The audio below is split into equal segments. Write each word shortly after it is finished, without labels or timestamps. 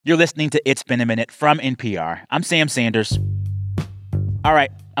You're listening to It's Been a Minute from NPR. I'm Sam Sanders. All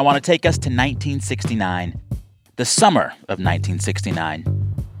right, I want to take us to 1969, the summer of 1969,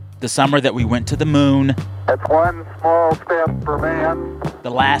 the summer that we went to the moon. It's one small step for man,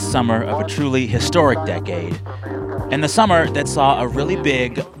 The last summer of a truly historic decade, and the summer that saw a really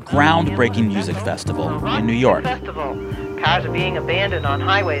big, groundbreaking music festival in New York. Cars are being abandoned on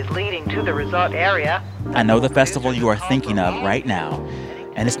highways leading to the resort area. I know the festival you are thinking of right now,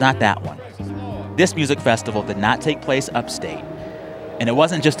 and it's not that one. This music festival did not take place upstate, and it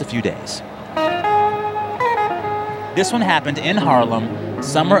wasn't just a few days. This one happened in Harlem,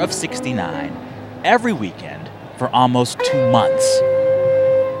 summer of '69, every weekend for almost 2 months.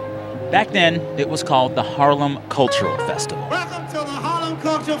 Back then, it was called the Harlem Cultural Festival. Welcome to the Harlem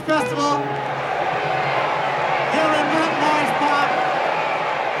Cultural Festival here in Montmartre Park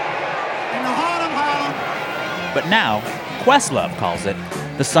in the heart of Harlem. But now, Questlove calls it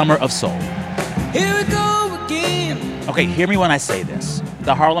the Summer of Soul. Here we go again. Okay, hear me when I say this.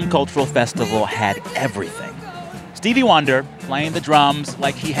 The Harlem Cultural Festival had everything. Stevie Wonder playing the drums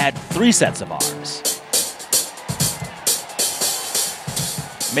like he had 3 sets of arms.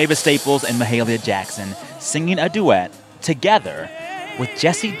 Mavis Staples and Mahalia Jackson singing a duet together with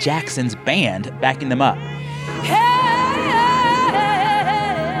Jesse Jackson's band backing them up.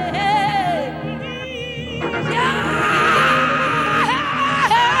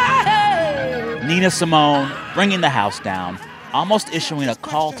 Nina Simone bringing the house down, almost issuing a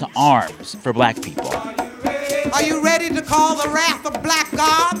call to arms for black people. Are you ready to call the wrath of black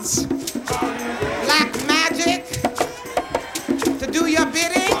gods? Black magic? To do your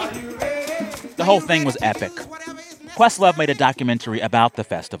bidding? The whole thing was epic. Questlove made a documentary about the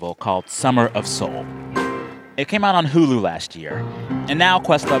festival called Summer of Soul. It came out on Hulu last year, and now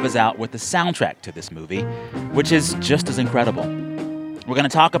Questlove is out with the soundtrack to this movie, which is just as incredible. We're going to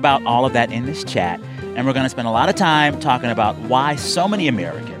talk about all of that in this chat, and we're going to spend a lot of time talking about why so many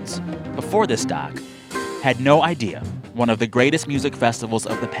Americans, before this doc, had no idea one of the greatest music festivals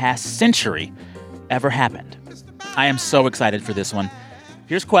of the past century ever happened. I am so excited for this one.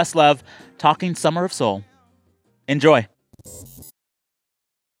 Here's Questlove talking Summer of Soul. Enjoy.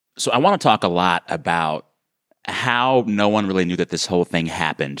 So I want to talk a lot about how no one really knew that this whole thing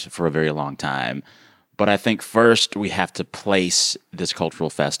happened for a very long time. But I think first we have to place this cultural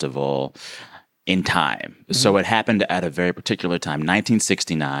festival in time. Mm-hmm. So it happened at a very particular time,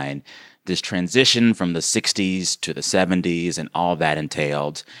 1969, this transition from the 60s to the 70s and all that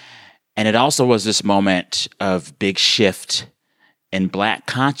entailed. And it also was this moment of big shift in black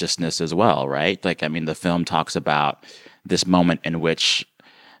consciousness as well, right? Like, I mean, the film talks about this moment in which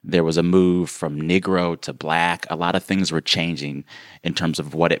there was a move from Negro to black. A lot of things were changing in terms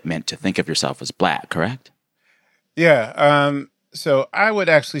of what it meant to think of yourself as black, correct? Yeah. So I would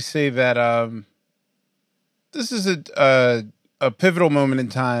actually say that this is a pivotal moment in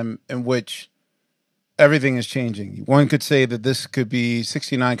time in which everything is changing. One could say that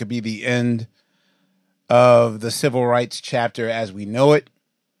 69 could be the end of the civil rights chapter as we know it,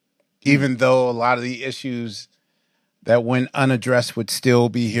 even though a lot of the issues that went unaddressed would still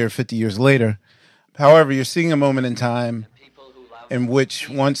be here 50 years later. However, you're seeing a moment in time in which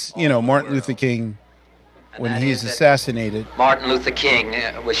once, Martin Luther King, when he's assassinated. Martin Luther King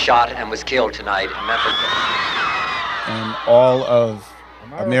was shot and was killed tonight in Memphis. And all of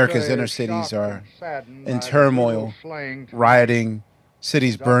America's inner cities are in turmoil, rioting,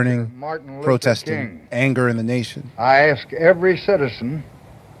 cities burning, protesting, anger in the nation. I ask every citizen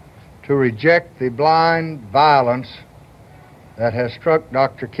to reject the blind violence that has struck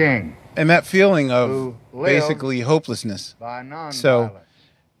Dr. King. And that feeling of basically hopelessness. So,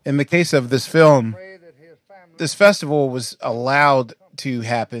 in the case of this film, this festival was allowed to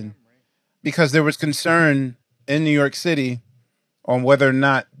happen because there was concern in New York City on whether or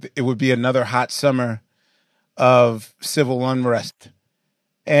not it would be another hot summer of civil unrest.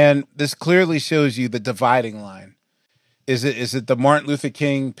 And this clearly shows you the dividing line. Is it the Martin Luther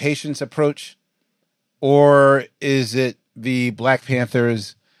King patience approach, or is it the Black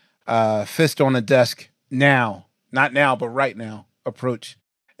Panthers fist on the desk now, not now, but right now approach?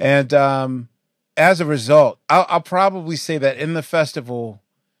 And as a result, I'll probably say that in the festival,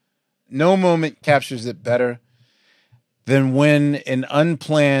 no moment captures it better than when an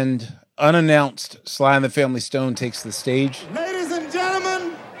unplanned, unannounced Sly and the Family Stone takes the stage. Ladies and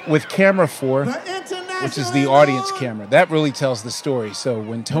gentlemen, with camera 4, which is the audience camera. That really tells the story. So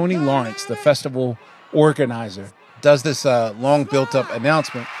when Tony Lawrence, the festival organizer, does this long built-up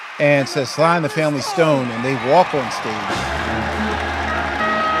announcement and says Sly and the Family Stone, and they walk on stage,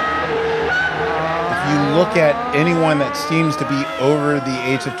 if you look at anyone that seems to be over the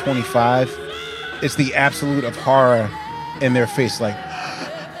age of 25, it's the absolute of horror in their face, like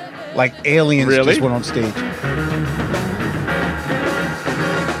aliens Really? just went on stage.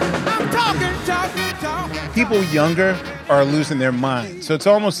 I'm talking. People younger are losing their mind. So it's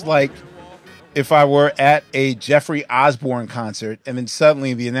almost like if I were at a Jeffrey Osborne concert and then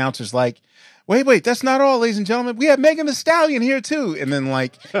suddenly the announcer's like, wait, that's not all, ladies and gentlemen. We have Megan Thee Stallion here too. And then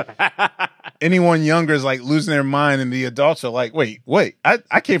like anyone younger is like losing their mind and the adults are like, wait,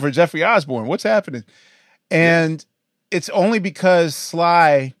 I came for Jeffrey Osborne. What's happening? And it's only because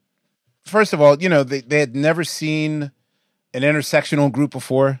Sly, first of all, they had never seen an intersectional group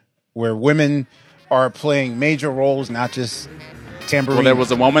before where women are playing major roles, not just tambourine. Well, there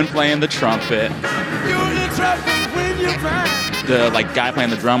was a woman playing the trumpet. The guy playing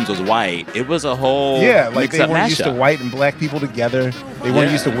the drums was white. It was a whole they mix-up weren't used to mashup. white and black people together. They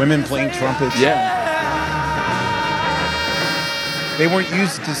weren't used to women playing trumpets. Yeah. They weren't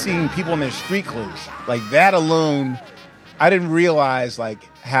used to seeing people in their street clothes. Like that alone, I didn't realize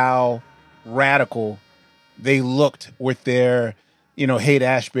how radical they looked with their,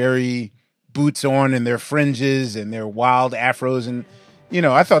 Haight-Ashbury boots on and their fringes and their wild afros. And,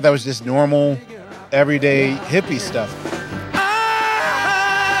 I thought that was just normal, everyday hippie stuff.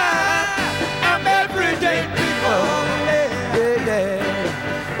 I'm everyday people.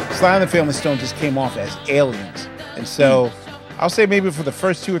 Sly and the Family Stone just came off as aliens. And so I'll say maybe for the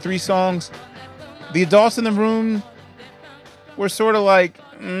first 2 or 3 songs, the adults in the room were sort of like,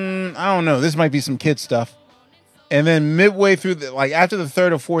 I don't know, this might be some kid stuff. And then midway through, after the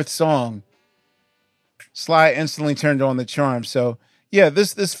 3rd or 4th song, Sly instantly turned on the charm. So, yeah,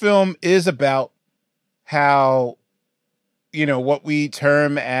 this film is about how, what we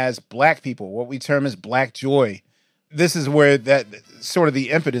term as black people, what we term as black joy. This is where that sort of the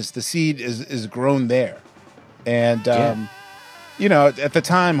impetus, the seed is grown there. And, at the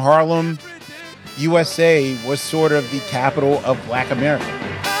time, Harlem, USA was sort of the capital of Black America.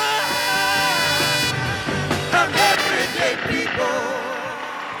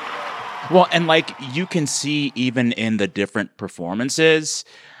 Well, and you can see even in the different performances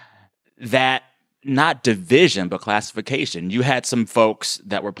that not division, but classification. You had some folks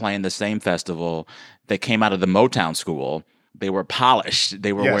that were playing the same festival that came out of the Motown school. They were polished.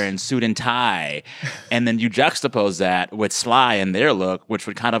 They were wearing suit and tie. And then you juxtapose that with Sly and their look, which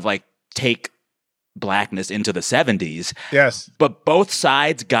would kind of take blackness into the 70s. Yes. But both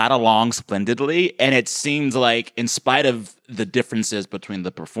sides got along splendidly. And it seems like in spite of the differences between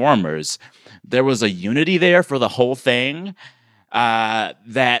the performers, there was a unity there for the whole thing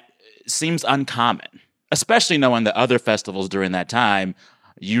that seems uncommon, especially knowing that other festivals during that time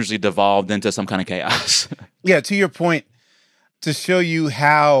usually devolved into some kind of chaos. Yeah, to your point, to show you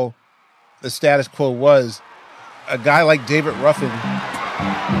how the status quo was, a guy like David Ruffin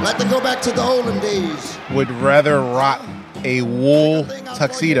like to go back to the olden days. Would rather rock a wool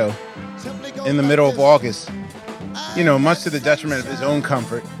tuxedo in the middle of August, much to the detriment of his own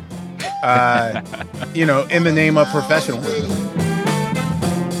comfort, in the name of professionalism.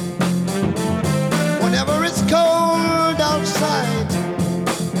 Whenever it's cold outside,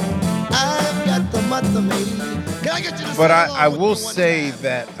 I've got the mother maid. Can I get you to But I will say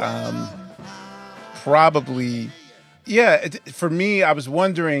that probably... Yeah, for me, I was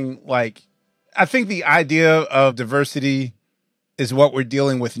wondering, I think the idea of diversity is what we're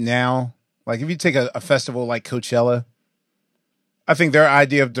dealing with now. If you take a festival like Coachella, I think their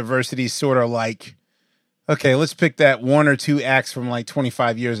idea of diversity is sort of okay, let's pick that 1 or 2 acts from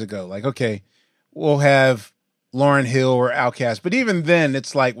 25 years ago. Okay, we'll have Lauryn Hill or Outkast. But even then,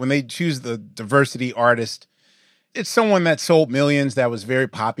 it's when they choose the diversity artist, it's someone that sold millions, that was very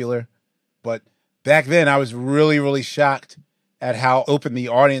popular. But back then, I was really, really shocked at how open the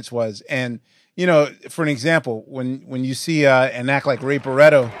audience was. And, for an example, when you see an act like Ray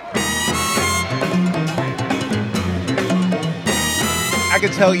Barretto, I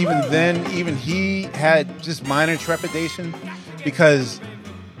could tell even then, even he had just minor trepidation because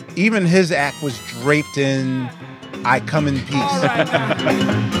even his act was draped in I Come in Peace. All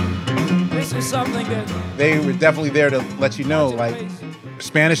right, this is something that... They were definitely there to let you know,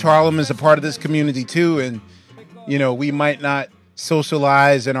 Spanish Harlem is a part of this community too, and we might not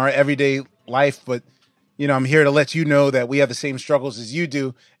socialize in our everyday life, but I'm here to let you know that we have the same struggles as you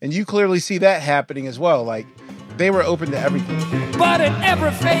do, and you clearly see that happening as well. They were open to everything. But in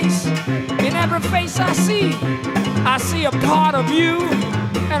every face I see a part of you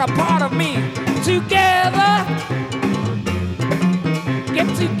and a part of me. Together, get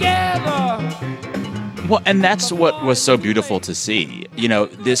together. Well, and that's what was so beautiful to see.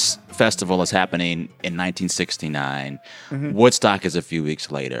 This festival is happening in 1969. Woodstock is a few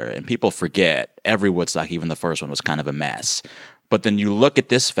weeks later, and people forget every Woodstock, even the first one, was kind of a mess. But then you look at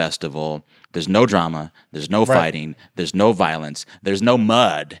this festival, there's no drama, there's no fighting, there's no violence, there's no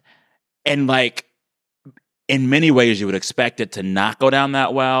mud. And like, in many ways, you would expect it to not go down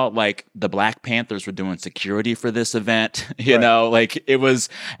that well. Like, the Black Panthers were doing security for this event, you know? Like, it was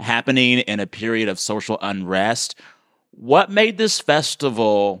happening in a period of social unrest. What made this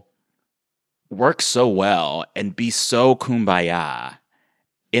festival work so well and be so kumbaya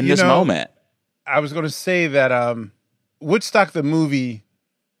in this moment? I was going to say that Woodstock the movie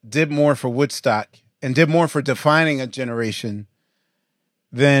did more for Woodstock and did more for defining a generation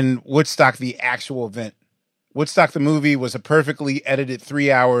than Woodstock the actual event. Woodstock the movie was a perfectly edited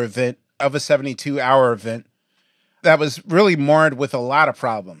 3-hour event of a 72-hour event that was really marred with a lot of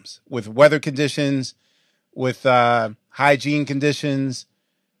problems, with weather conditions, with hygiene conditions,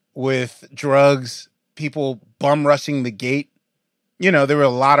 with drugs, people bum rushing the gate. You know, there were a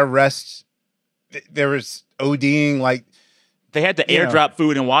lot of arrests. There was ODing, like... They had to airdrop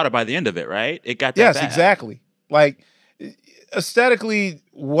food and water by the end of it, right? It got that bad. Exactly. Like, aesthetically,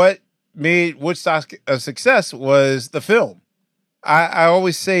 what made Woodstock a success was the film. I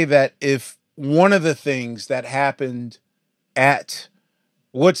always say that if one of the things that happened at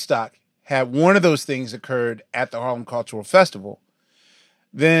Woodstock had one of those things occurred at the Harlem Cultural Festival,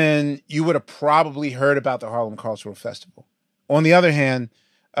 then you would have probably heard about the Harlem Cultural Festival. On the other hand,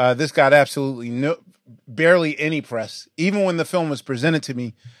 this got absolutely barely any press. Even when the film was presented to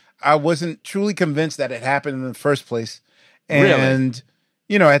me, I wasn't truly convinced that it happened in the first place. And,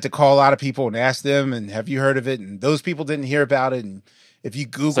 you know, I had to call a lot of people and ask them, and have you heard of it? And those people didn't hear about it. And if you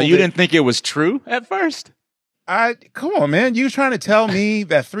Googled it... So you didn't think it was true at first? Come on, man. You trying to tell me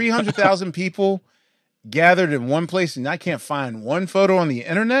that 300,000 people gathered in one place and I can't find one photo on the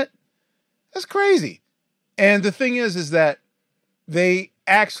internet? That's crazy. And the thing is that they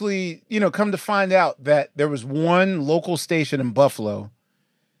actually, you know, come to find out that there was one local station in Buffalo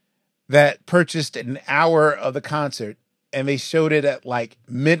that purchased an hour of the concert, and they showed it at like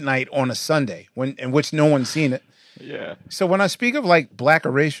midnight on a Sunday, in which no one's seen it. Yeah. So when I speak of like Black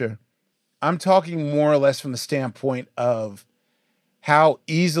erasure, I'm talking more or less from the standpoint of how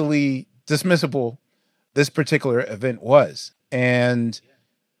easily dismissible this particular event was. And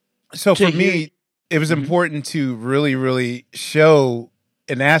so for me, it was important to really, really show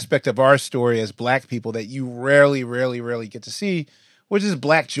an aspect of our story as Black people that you rarely get to see, which is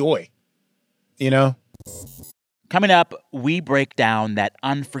Black joy, you know? Coming up, we break down that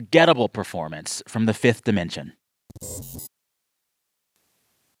unforgettable performance from The Fifth Dimension.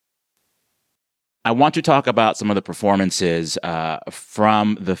 I want to talk about some of the performances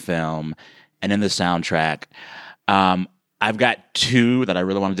from the film and in the soundtrack. I've got two that I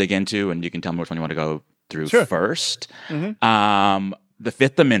really want to dig into, and you can tell me which one you want to go through first. The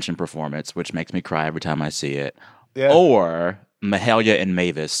Fifth Dimension performance, which makes me cry every time I see it, or Mahalia and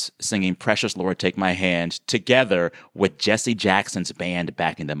Mavis singing Precious Lord, Take My Hand together with Jesse Jackson's band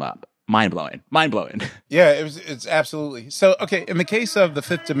backing them up. Mind-blowing. Mind-blowing. Yeah, it's absolutely. So, okay, in the case of The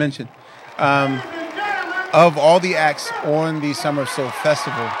Fifth Dimension, of all the acts on the Summer of Soul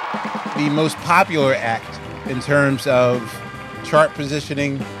Festival, the most popular act in terms of chart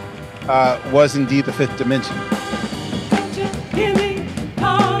positioning was indeed The Fifth Dimension.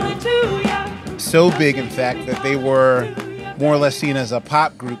 So big, in fact, that they were more or less seen as a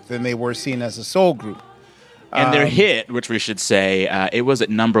pop group than they were seen as a soul group. And their hit, which we should say, it was at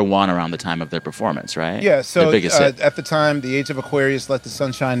 #1 around the time of their performance, right? Yeah, so at the time, The Age of Aquarius, Let the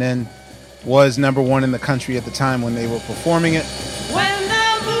Sunshine In, was #1 in the country at the time when they were performing it. When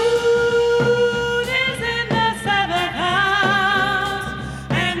the moon is in the 7th house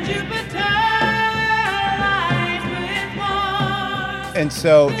and Jupiter lies with Mars. And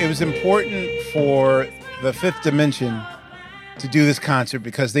so it was important for The Fifth Dimension to do this concert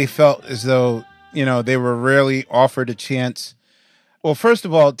because they felt as though, you know, they were rarely offered a chance. Well, first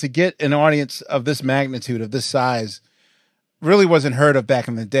of all, to get an audience of this magnitude, of this size, really wasn't heard of back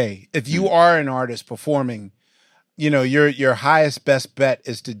in the day. If you are an artist performing, you know, your highest best bet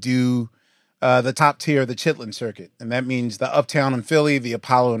is to do the top tier of the Chitlin circuit. And that means the Uptown in Philly, the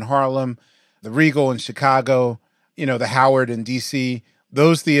Apollo in Harlem, the Regal in Chicago, you know, the Howard in DC.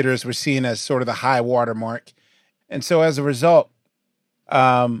 Those theaters were seen as sort of the high watermark. And so as a result,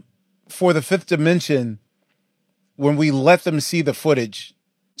 for The Fifth Dimension, when we let them see the footage,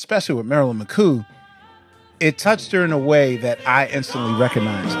 especially with Marilyn McCoo, it touched her in a way that I instantly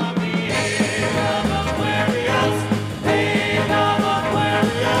recognized.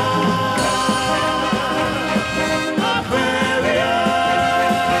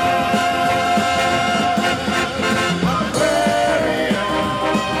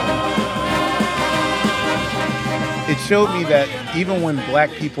 it showed me that even when black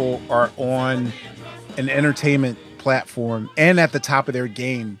people are on an entertainment platform and at the top of their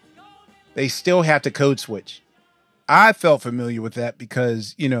game, they still have to code switch. I felt familiar with that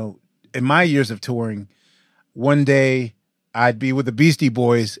because, you know, in my years of touring, one day I'd be with the Beastie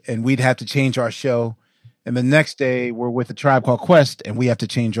Boys and we'd have to change our show. And the next day we're with a Tribe Called Quest and we have to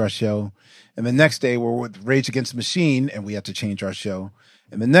change our show. And the next day we're with Rage Against the Machine and we have to change our show.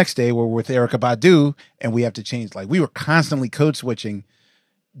 And the next day we're with Erykah Badu and we have to change. Like, we were constantly code switching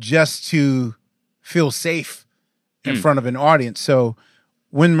just to feel safe in front of an audience. So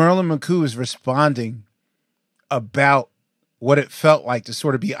when Merlin McCoo is responding about what it felt like to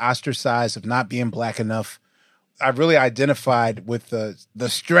sort of be ostracized of not being black enough, I really identified with the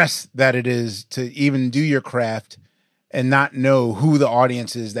stress that it is to even do your craft and not know who the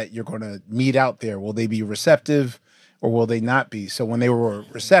audience is that you're going to meet out there. Will they be receptive or will they not be? So when they were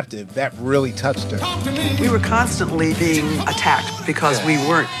receptive, that really touched her. We were constantly being attacked because we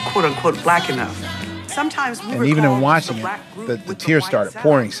weren't, quote unquote, black enough. Sometimes we and were even in called watching the it, black group the with tears white started South.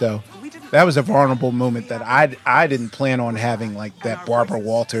 pouring. So that was a vulnerable moment that I didn't plan on having, like that Barbara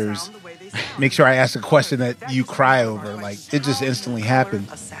Walters, make sure I ask a question that you cry over. Like, it just instantly happened.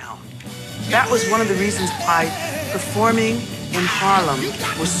 That was one of the reasons why performing in Harlem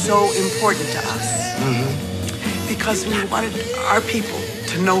was so important to us. Because we wanted our people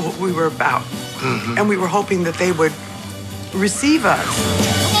to know what we were about. And we were hoping that they would receive us.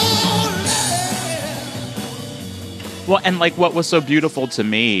 Well, and like what was so beautiful to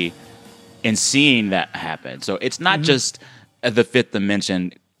me in seeing that happen. So it's not just the Fifth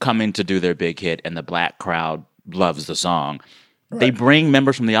Dimension coming to do their big hit and the black crowd loves the song. Right. They bring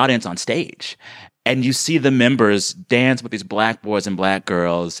members from the audience on stage and you see the members dance with these black boys and black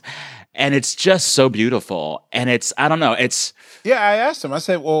girls. And it's just so beautiful. And it's, I don't know, it's... Yeah, I asked him. I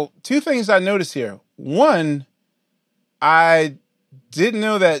said, well, two things I noticed here. One, I didn't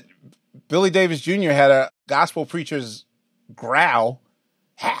know that Billy Davis Jr. had a gospel preacher's growl.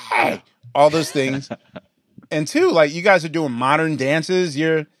 Hey! All those things. And two, like, you guys are doing modern dances.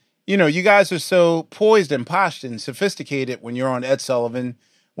 You guys are so poised and poshed and sophisticated when you're on Ed Sullivan,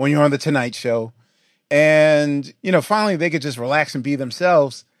 when you're on The Tonight Show. And, finally they could just relax and be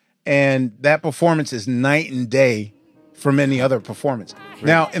themselves. And that performance is night and day from any other performance. Right.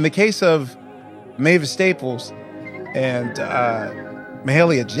 Now, in the case of Mavis Staples and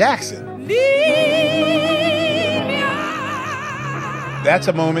Mahalia Jackson, that's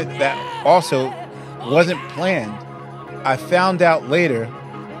a moment that also wasn't planned. I found out later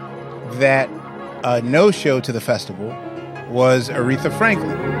that a no-show to the festival was Aretha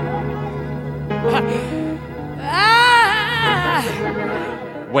Franklin.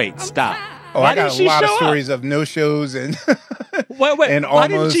 Wait, stop. Oh, I got a lot of stories of no-shows and wait, and why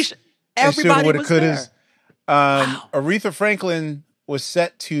didn't almost everybody woulda, was couldas. Wow. Aretha Franklin was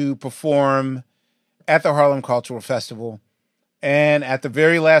set to perform at the Harlem Cultural Festival, and at the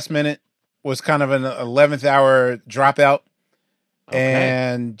very last minute was kind of an 11th hour dropout. Okay.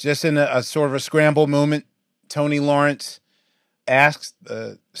 And just in a sort of a scramble moment, Tony Lawrence asked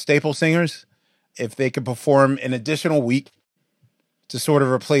the Staple Singers if they could perform an additional week to sort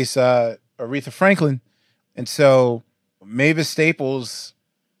of replace Aretha Franklin. And so Mavis Staples,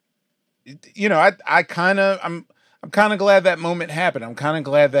 I'm kind of glad that moment happened. I'm kind of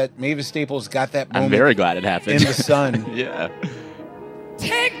glad that Mavis Staples got that moment. I'm very glad it happened. In the sun. Yeah.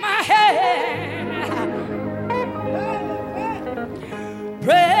 Take my hand,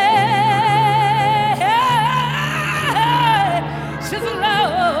 precious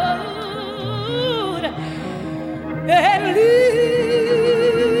Lord, and lead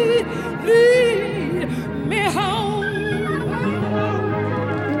me home.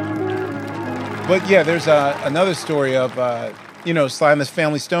 But yeah, there's another story of, Sly and the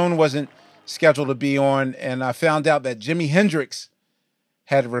Family Stone wasn't scheduled to be on, and I found out that Jimi Hendrix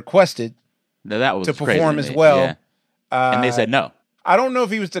had requested to perform as well. Yeah. And they said no. I don't know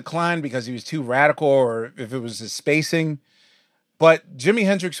if he was declined because he was too radical or if it was his spacing, but Jimi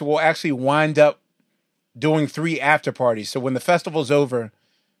Hendrix will actually wind up doing 3 after parties. So when the festival's over,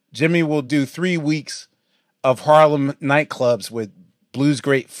 Jimmy will do 3 weeks of Harlem nightclubs with blues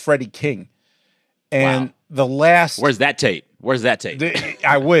great Freddie King. And the last... Where's that tape?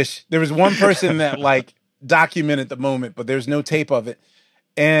 I wish. There was one person that documented the moment, but there's no tape of it.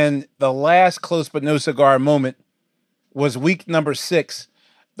 And the last Close But No Cigar moment was week number 6.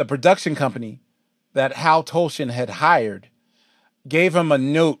 The production company that Hal Tolshin had hired gave him a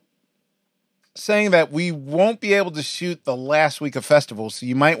note saying that we won't be able to shoot the last week of festivals, so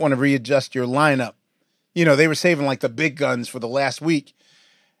you might want to readjust your lineup. They were saving the big guns for the last week.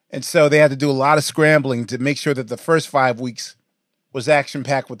 And so they had to do a lot of scrambling to make sure that the first 5 weeks was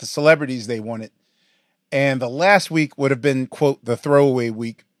action-packed with the celebrities they wanted. And the last week would have been, quote, the throwaway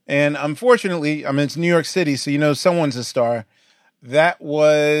week. And unfortunately, I mean, it's New York City, so you know someone's a star. That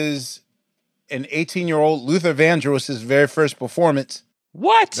was an 18-year-old Luther Vandross' very first performance.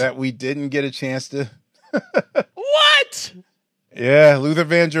 What? That we didn't get a chance to. What? Yeah, Luther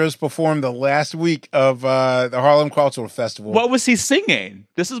Vandross performed the last week of the Harlem Cultural Festival. What was he singing?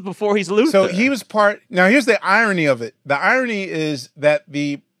 This is before he's Luther. So he was part. Now, here's the irony of it. The irony is that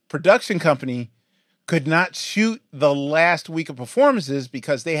the production company could not shoot the last week of performances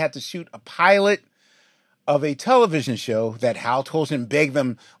because they had to shoot a pilot of a television show that Hal Tolson begged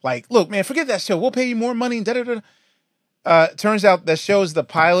them, like, look, man, forget that show. We'll pay you more money. Turns out that show is the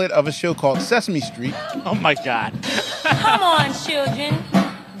pilot of a show called Sesame Street. Oh, my God. Come on, children.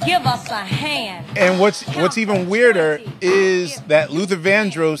 Give us a hand. And what's even weirder is that Luther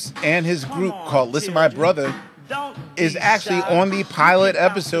Vandross and his group called Listen My Brother is actually on the pilot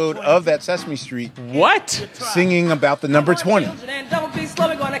episode of that Sesame Street. What? Singing about the number 20. And don't be slow,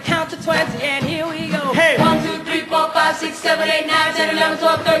 we're gonna count to 20, and here we go. Hey! 1, 2, 3, 4, 5, 6, 7, 8, 9, 10, 11,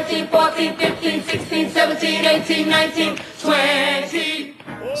 12, 13, 14, 15, 16, 17, 18, 19, 20.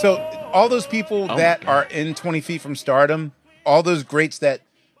 So all those people that are in 20 Feet from Stardom, all those greats that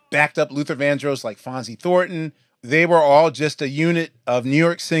backed up Luther Vandross like Fonzie Thornton, they were all just a unit of New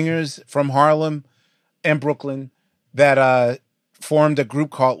York singers from Harlem and Brooklyn that formed a group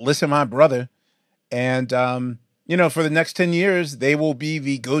called Listen My Brother. And, for the next 10 years, they will be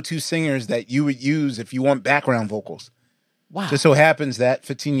the go-to singers that you would use if you want background vocals. Wow. Just so happens that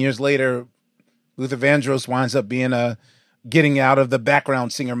 15 years later, Luther Vandross winds up being getting out of the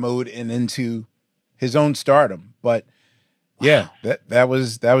background singer mode and into his own stardom. But yeah, that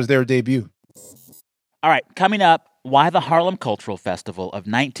was their debut. All right, coming up, why the Harlem Cultural Festival of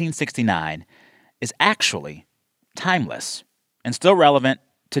 1969 is actually timeless and still relevant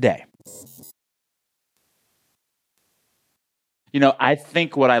today. You know, I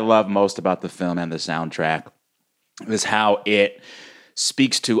think what I love most about the film and the soundtrack is how it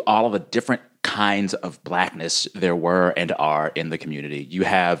speaks to all of the different kinds of blackness there were and are in the community. You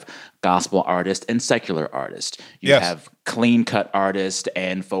have gospel artists and secular artists. You have clean-cut artists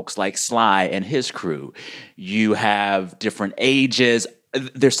and folks like Sly and his crew. You have different ages.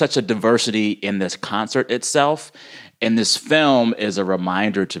 There's such a diversity in this concert itself. And this film is a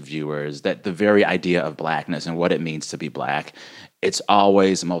reminder to viewers that the very idea of blackness and what it means to be black, it's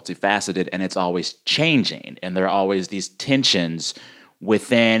always multifaceted and it's always changing. And there are always these tensions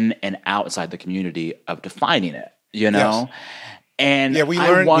within and outside the community of defining it, you know? Yes. And yeah, we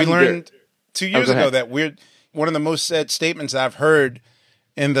learned 2 years ago that one of the most said statements I've heard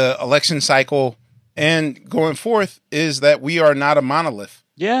in the election cycle and going forth is that we are not a monolith.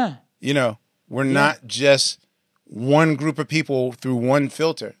 Yeah. We're not just one group of people through one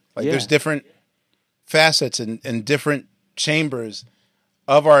filter. There's different facets and different chambers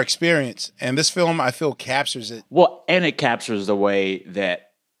of our experience. And this film, I feel, captures it. Well, and it captures the way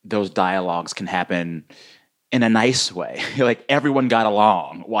that those dialogues can happen in a nice way. Like everyone got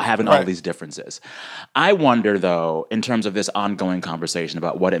along while having all these differences. I wonder, though, in terms of this ongoing conversation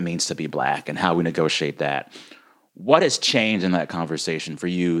about what it means to be black and how we negotiate that, what has changed in that conversation for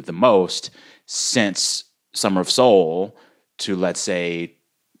you the most since Summer of Soul to, let's say,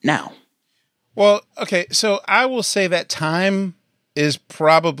 now? Well, okay, so I will say that time is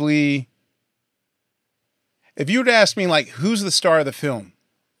probably, if you were to ask me, like, who's the star of the film,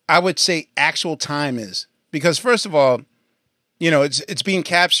 I would say actual time is. Because first of all, it's being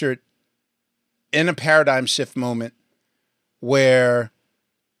captured in a paradigm shift moment where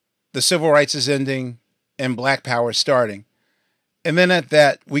the civil rights is ending and black power is starting. And then at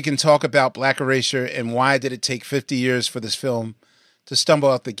that, we can talk about black erasure and why did it take 50 years for this film to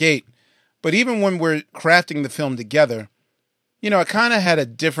stumble out the gate. But even when we're crafting the film together, I kind of had a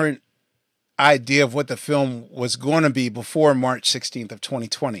different idea of what the film was going to be before March 16th of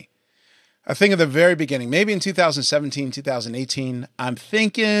 2020. I think at the very beginning, maybe in 2017, 2018, I'm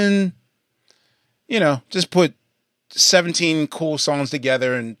thinking, just put 17 cool songs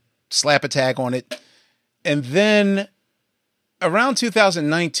together and slap a tag on it. And then around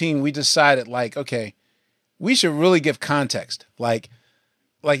 2019, we decided, okay, we should really give context. Like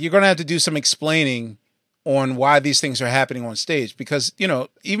you're going to have to do some explaining on why these things are happening on stage. Because,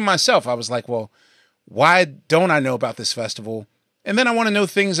 even myself, I was like, well, why don't I know about this festival? And then I want to know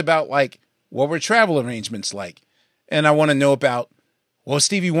things about, what were travel arrangements like? And I want to know about, what's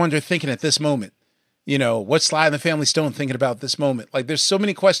Stevie Wonder thinking at this moment? What's Sly and the Family Stone thinking about this moment? There's so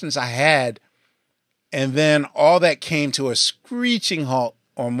many questions I had. And then all that came to a screeching halt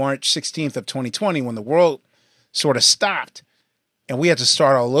on March 16th of 2020 when the world sort of stopped and we had to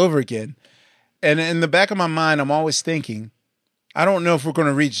start all over again. And in the back of my mind, I'm always thinking, I don't know if we're going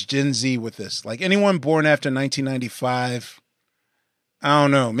to reach Gen Z with this. Like anyone born after 1995, I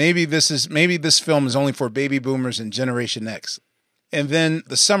don't know. Maybe this film is only for baby boomers and Generation X. And then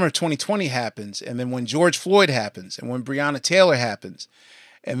the summer of 2020 happens. And then when George Floyd happens, and when Breonna Taylor happens,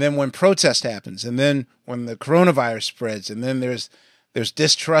 and then when protest happens, and then when the coronavirus spreads, and then there's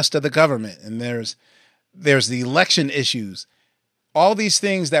distrust of the government, and there's the election issues. All these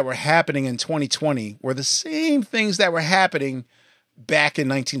things that were happening in 2020 were the same things that were happening back in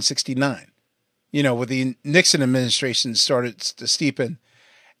 1969, with the Nixon administration started to steepen.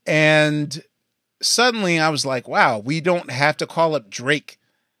 And suddenly I was like, wow, we don't have to call up Drake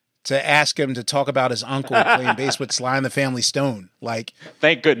to ask him to talk about his uncle playing bass with Sly and the Family Stone. Like,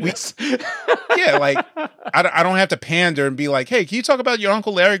 thank goodness. I don't have to pander and be like, hey, can you talk about your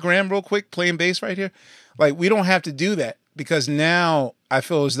Uncle Larry Graham real quick playing bass right here? Like, we don't have to do that because now I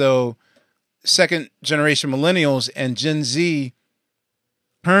feel as though second generation millennials and Gen Z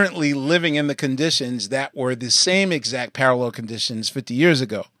currently living in the conditions that were the same exact parallel conditions 50 years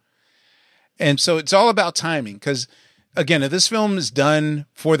ago. And so it's all about timing because, again, if this film is done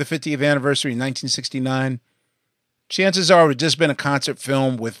for the 50th anniversary in 1969, chances are it would just been a concert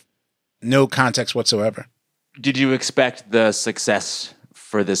film with no context whatsoever. Did you expect the success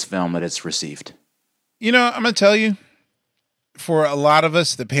for this film that it's received? I'm going to tell you, for a lot of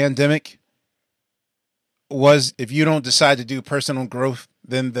us, the pandemic was, if you don't decide to do personal growth,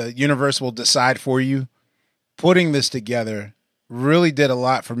 then the universe will decide for you. Putting this together really did a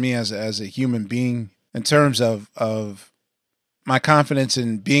lot for me as a human being in terms of my confidence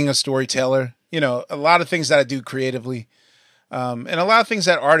in being a storyteller. A lot of things that I do creatively, and a lot of things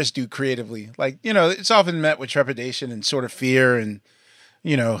that artists do creatively. Like, it's often met with trepidation and sort of fear and,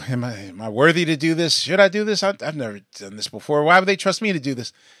 am I worthy to do this? Should I do this? I've never done this before. Why would they trust me to do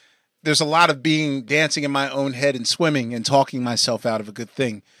this? There's a lot of dancing in my own head and swimming and talking myself out of a good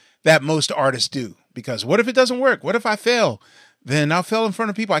thing that most artists do. Because what if it doesn't work? What if I fail? Then I'll fail in front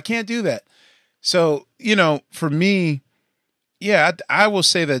of people. I can't do that. So, for me, I will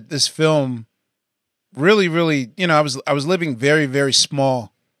say that this film really, really, I was living very, very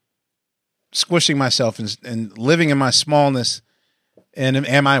small, squishing myself and living in my smallness. And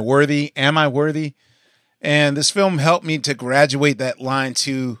am I worthy? Am I worthy? And this film helped me to graduate that line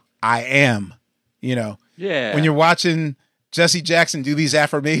to I am, Yeah. When you're watching Jesse Jackson do these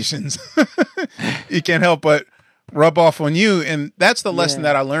affirmations, you can't help but rub off on you. And that's the lesson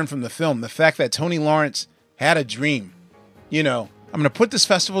that I learned from the film. The fact that Tony Lawrence had a dream. I'm going to put this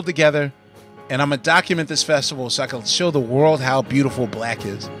festival together and I'm going to document this festival so I can show the world how beautiful black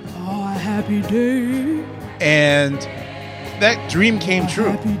is. Oh, a happy day. And that dream came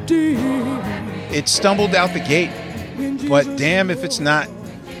true. It stumbled out the gate, but damn if it's not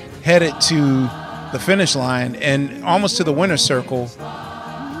headed to the finish line and almost to the winner's circle.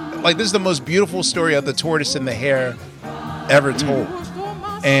 Like, this is the most beautiful story of the tortoise and the hare ever told.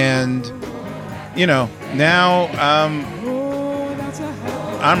 And, now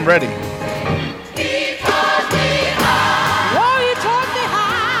I'm ready.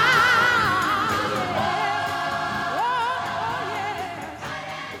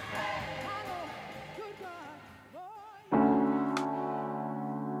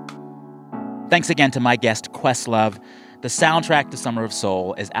 Thanks again to my guest, Questlove. The soundtrack to Summer of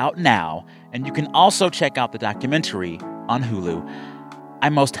Soul is out now, and you can also check out the documentary on Hulu. I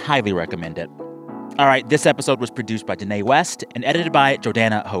most highly recommend it. All right, this episode was produced by Danae West and edited by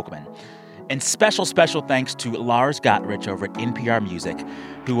Jordana Hochman. And special thanks to Lars Gottrich over at NPR Music,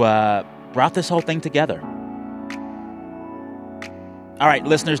 who brought this whole thing together. All right,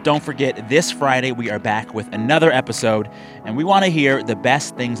 listeners, don't forget, this Friday we are back with another episode, and we want to hear the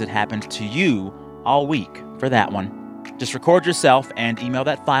best things that happened to you all week for that one. Just record yourself and email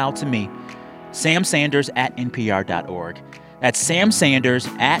that file to me, samsanders@npr.org. That's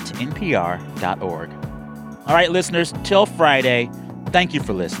samsanders@npr.org. All right, listeners, till Friday, thank you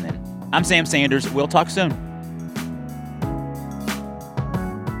for listening. I'm Sam Sanders. We'll talk soon.